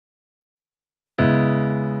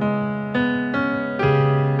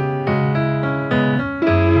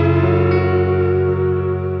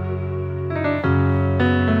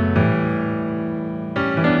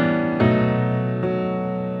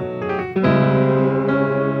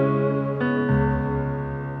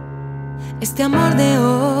Este amor de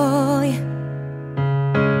hoy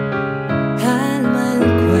calma el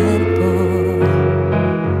cuerpo,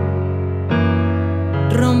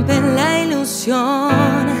 rompe la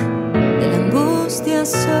ilusión de la angustia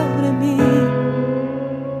sobre mí.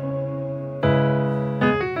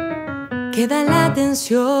 Queda la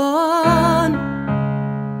tensión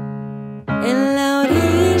en la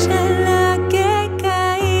orilla en la que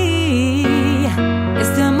caí.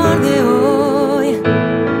 Este amor de hoy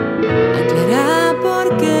aclara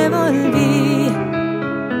por qué volví.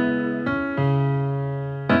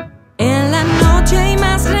 En la noche hay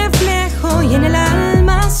más reflejo y en el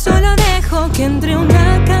alma solo dejo que entre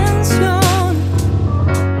una canción.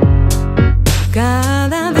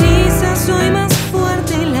 Cada brisa soy más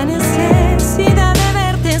fuerte y la necesidad de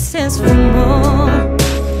verte se esfumó.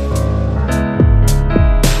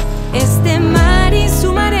 Este mar y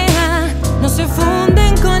su marea no se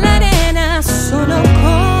funden con la arena, solo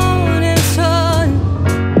con el sol.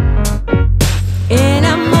 El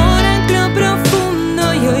amor ancló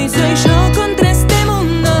profundo y hoy soy yo contra este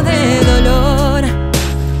mundo de dolor.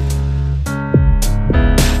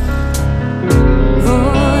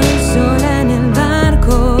 Voy sola en el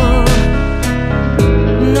barco,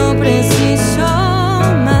 no preciso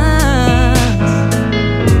más.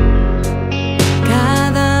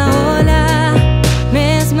 Cada ola me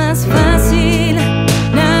es más fácil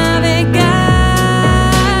navegar.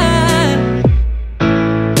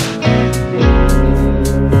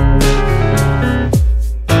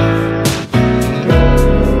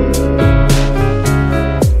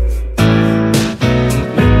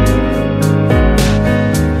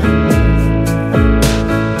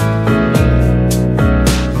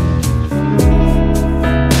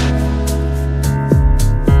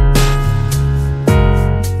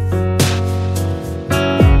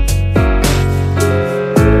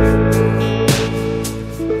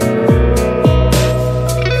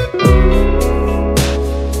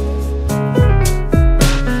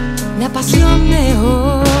 La pasión de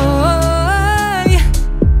hoy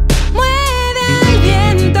mueve el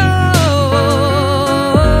viento,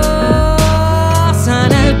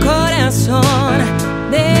 sana el corazón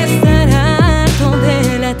de estar harto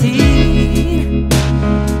de latir.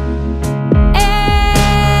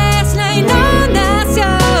 Es la inundación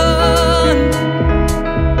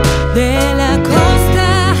de la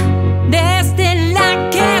costa desde la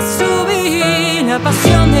que subí. La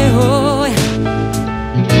pasión de hoy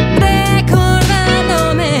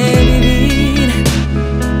recordándome vivir.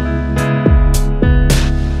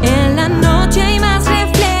 En la noche hay más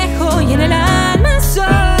reflejo y en el alma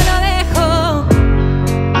solo dejo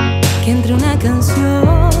que entre una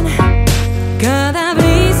canción. Cada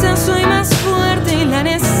brisa soy más fuerte y la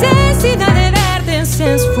necesidad de verte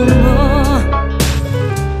se esfumó.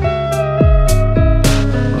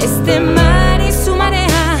 Este mar y su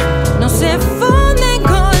marea no se funden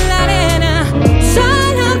con la arena,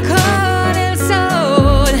 solo con el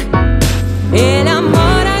sol. El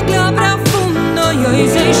amor ancló profundo y hoy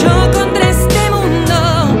soy yo contra este mundo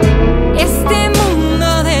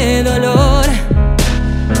de dolor.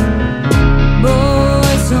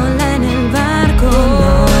 Voy sola en el barco,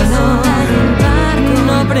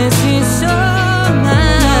 no preciso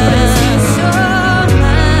más.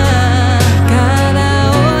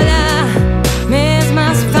 Cada ola me es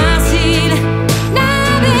más fácil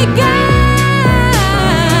navegar.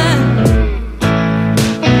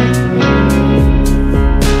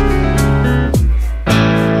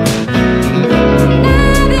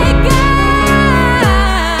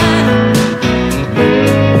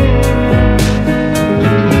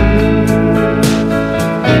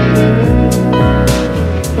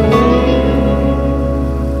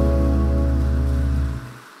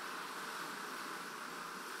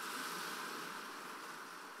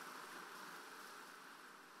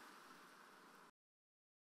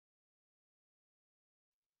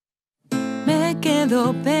 Me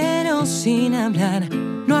quedo pero sin hablar,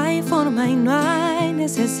 no hay forma y no hay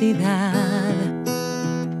necesidad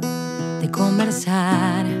de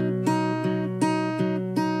conversar.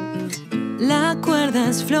 La cuerda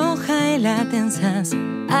es floja y la tensas,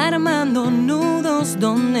 armando nudos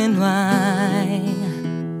donde no hay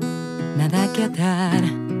nada que atar.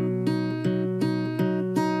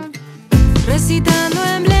 Recitando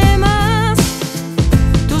emblemas,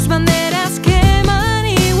 tus banderas queman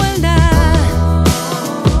igualdad.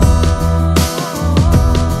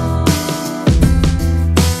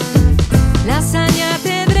 La hazaña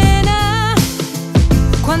te drena,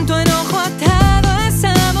 cuánto enojo atado a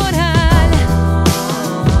esa moral.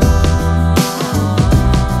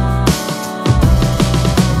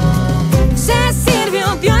 Se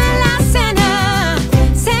sirvió, vio en la cena,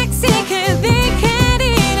 se exige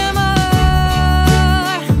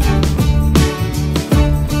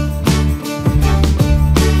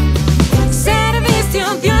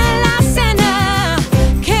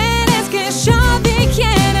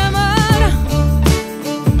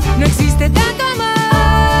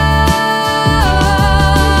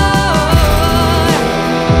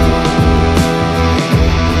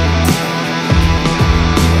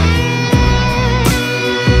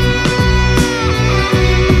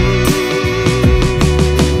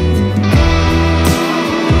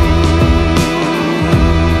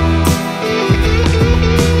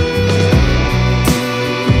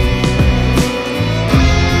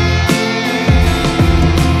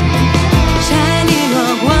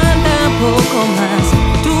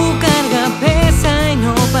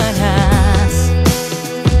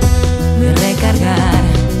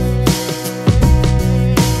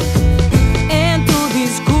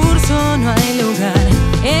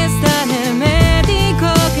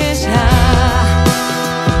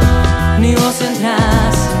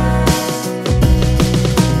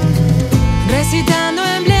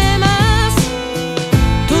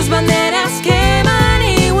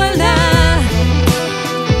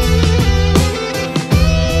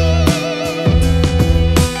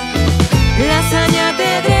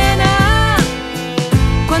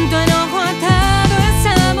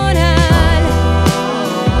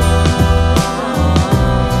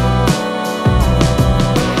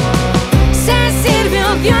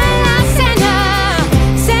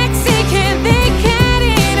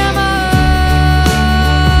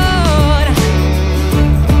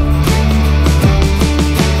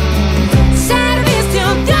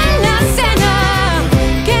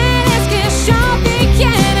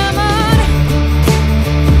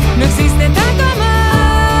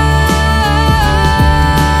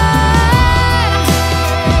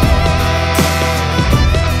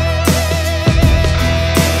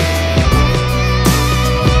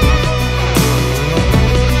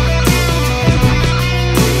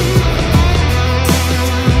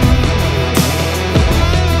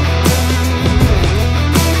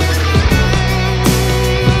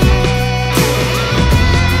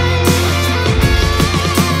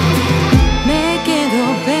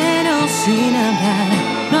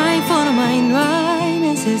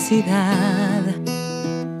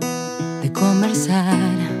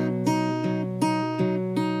conversar.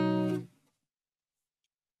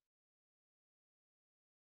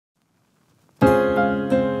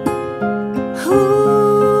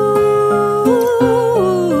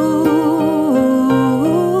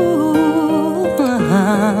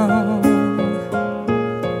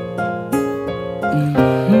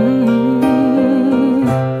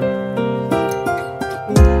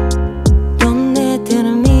 ¿Dónde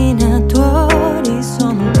termina tu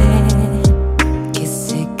horizonte? Que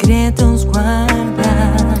se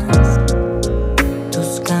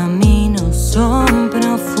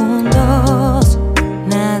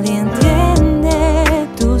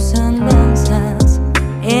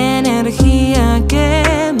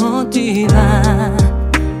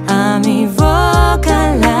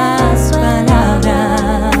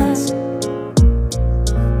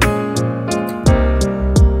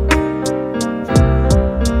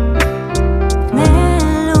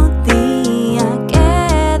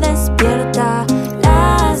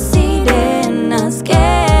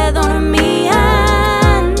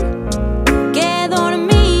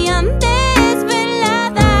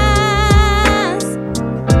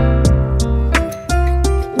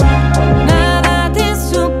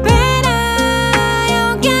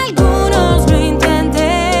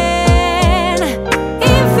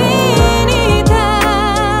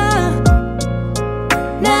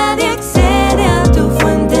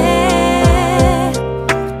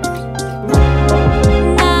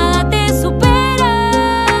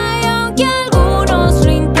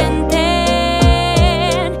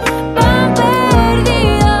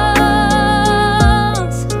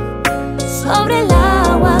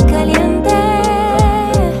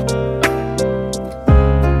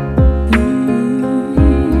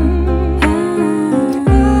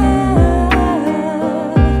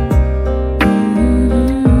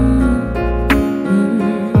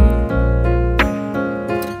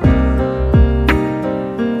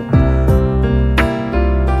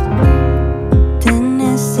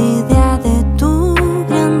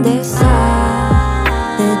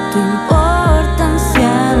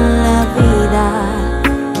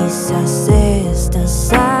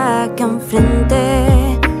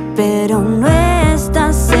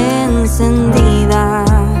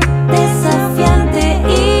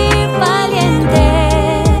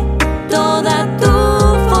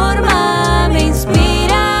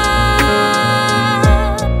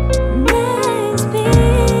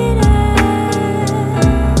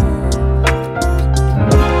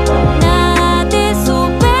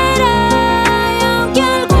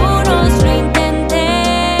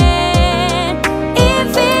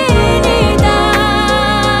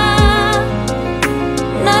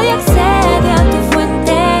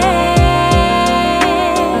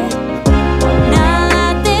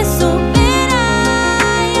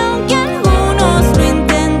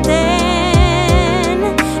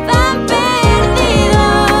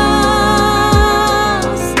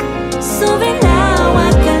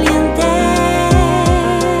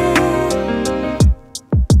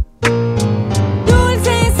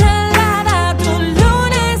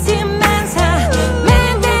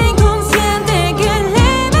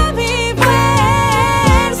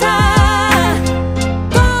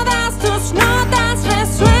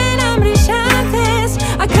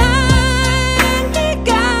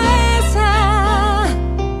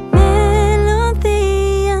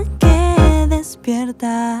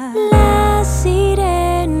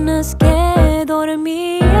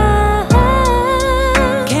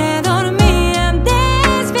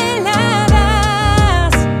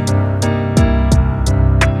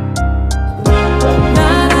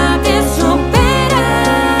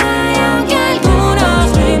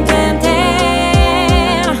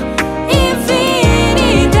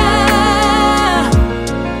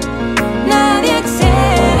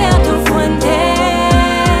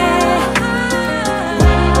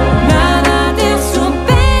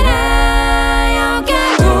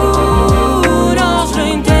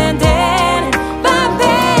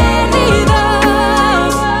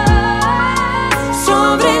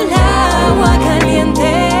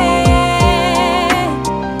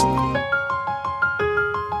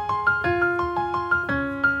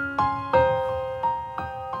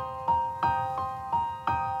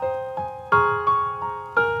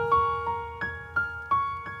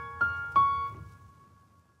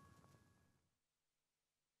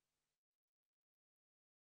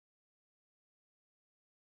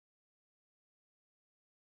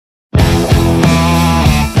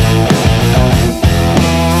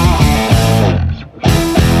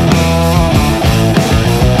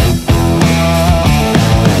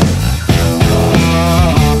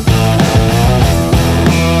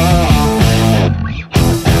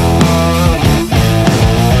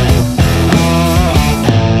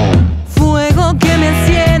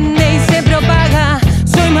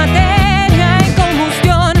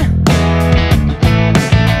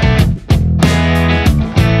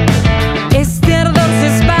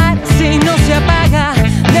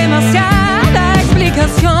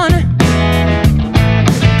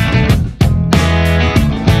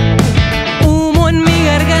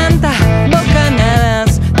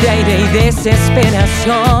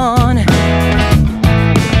desesperación.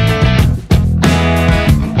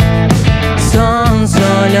 Son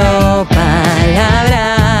solo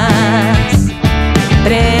palabras,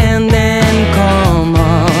 prenden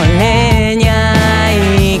como leña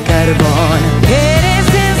y carbón. ¿Quieres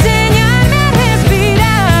enseñarme a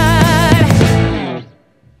respirar?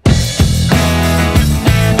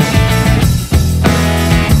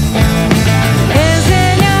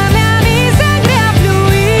 Enséñame a mi sangre a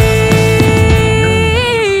fluir.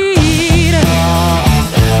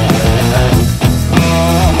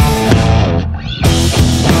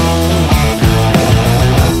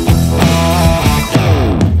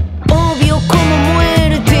 Obvio como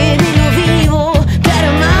muerte de lo vivo,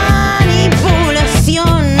 clara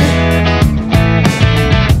manipulación.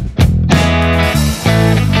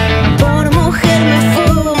 Por mujer me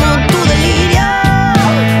fumo tu delirio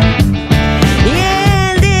y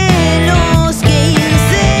el de los que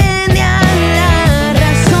incendian la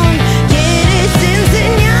razón. ¿Quieres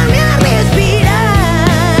enseñarme a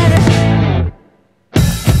respirar?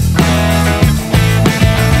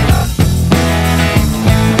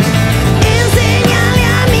 Enséñale a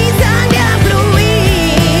mi sangre a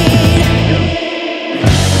fluir.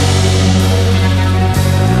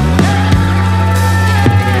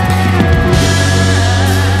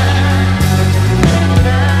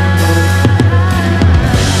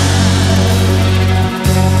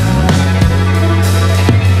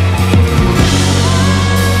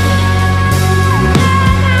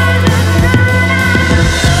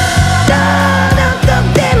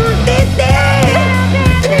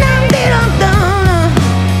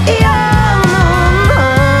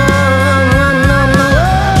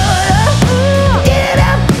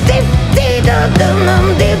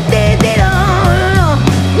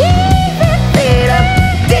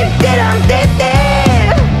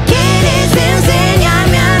 ¿Quieres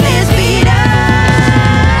enseñarme a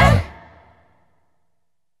respirar?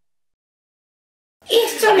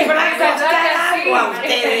 Esto les va a costar agua a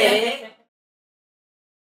ustedes.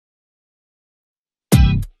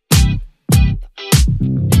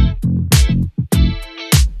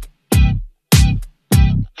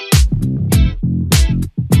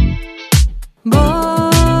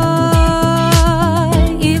 Voy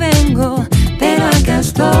y vengo, pero acá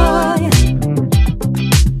estoy,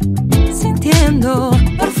 sintiendo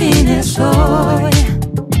por fin es hoy.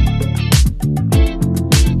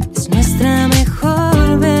 Es nuestra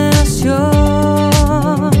mejor versión,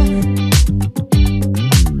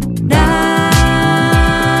 dando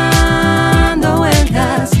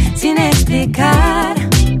vueltas sin explicar,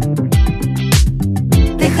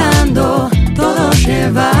 dejando todo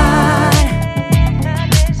llevar.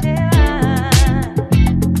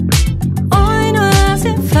 Hoy no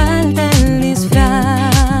hace falta el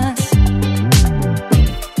disfraz.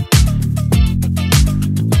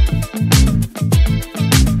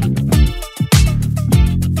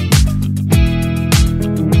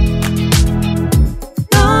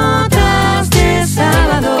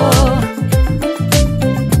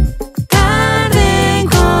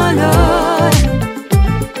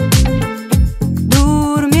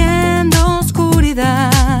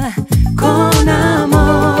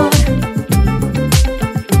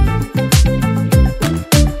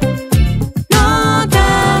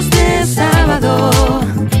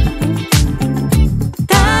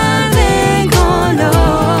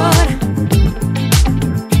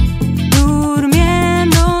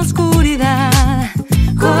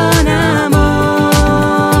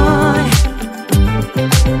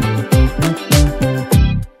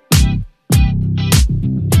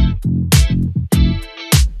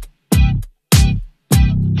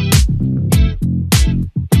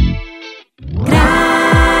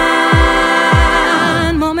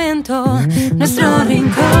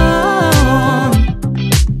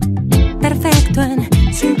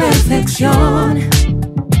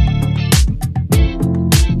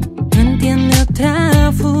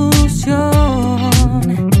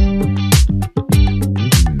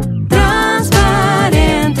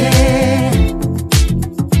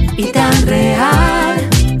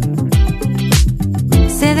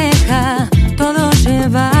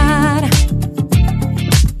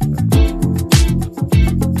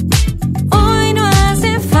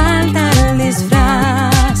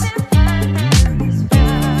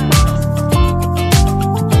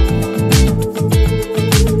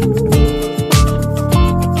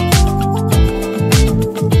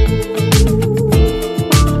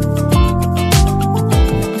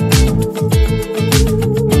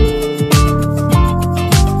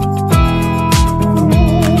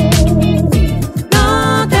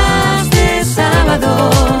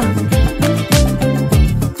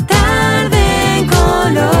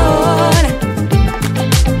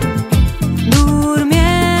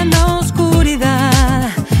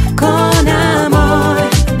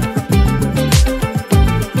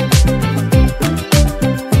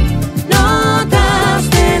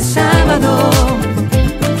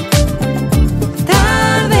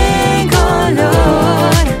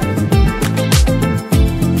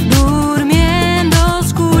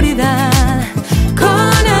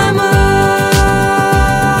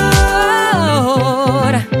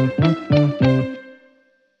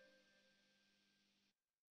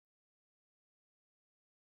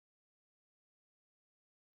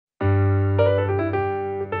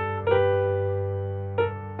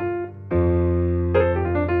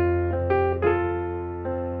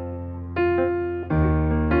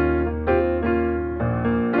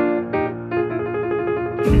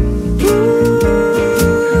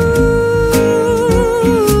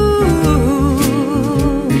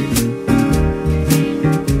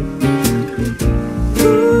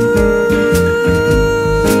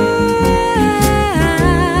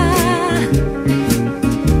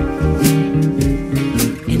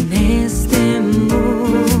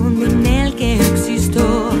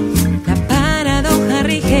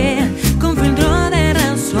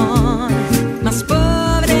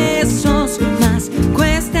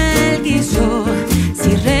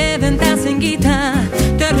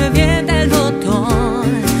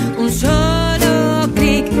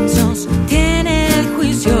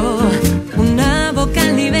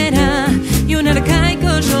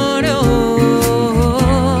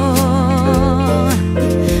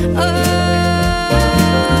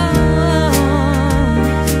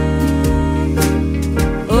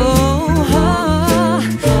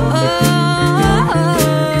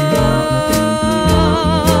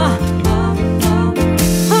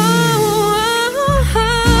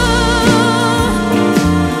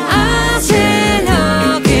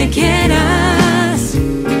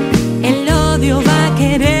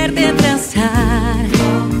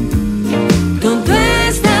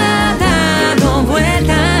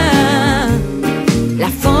 La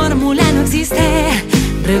fórmula no existe,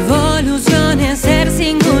 revolución es ser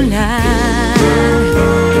singular.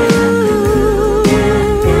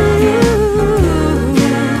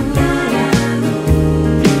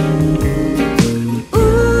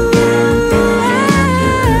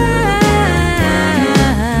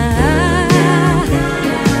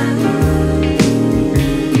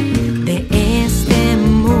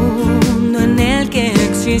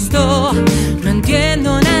 No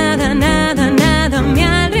entiendo nada, nada, nada a mi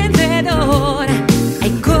alrededor. Hay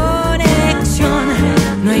conexión,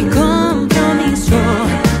 no hay compromiso.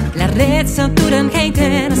 La red satura en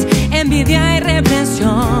haters, envidia y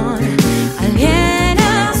represión.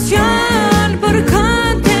 Alienación por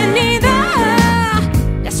contenido.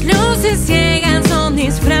 Las luces ciegan son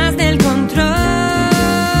disfraz del control.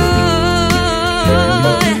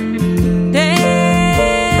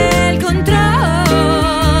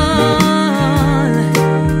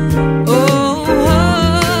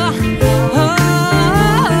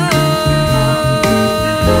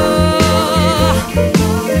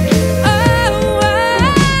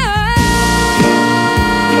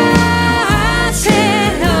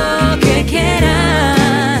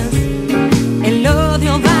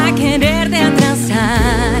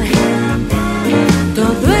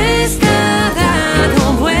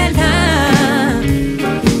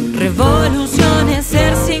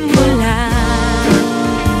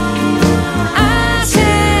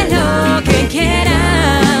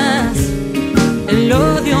 El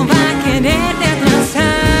odio va a quererte atrasar.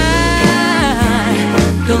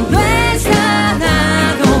 Todo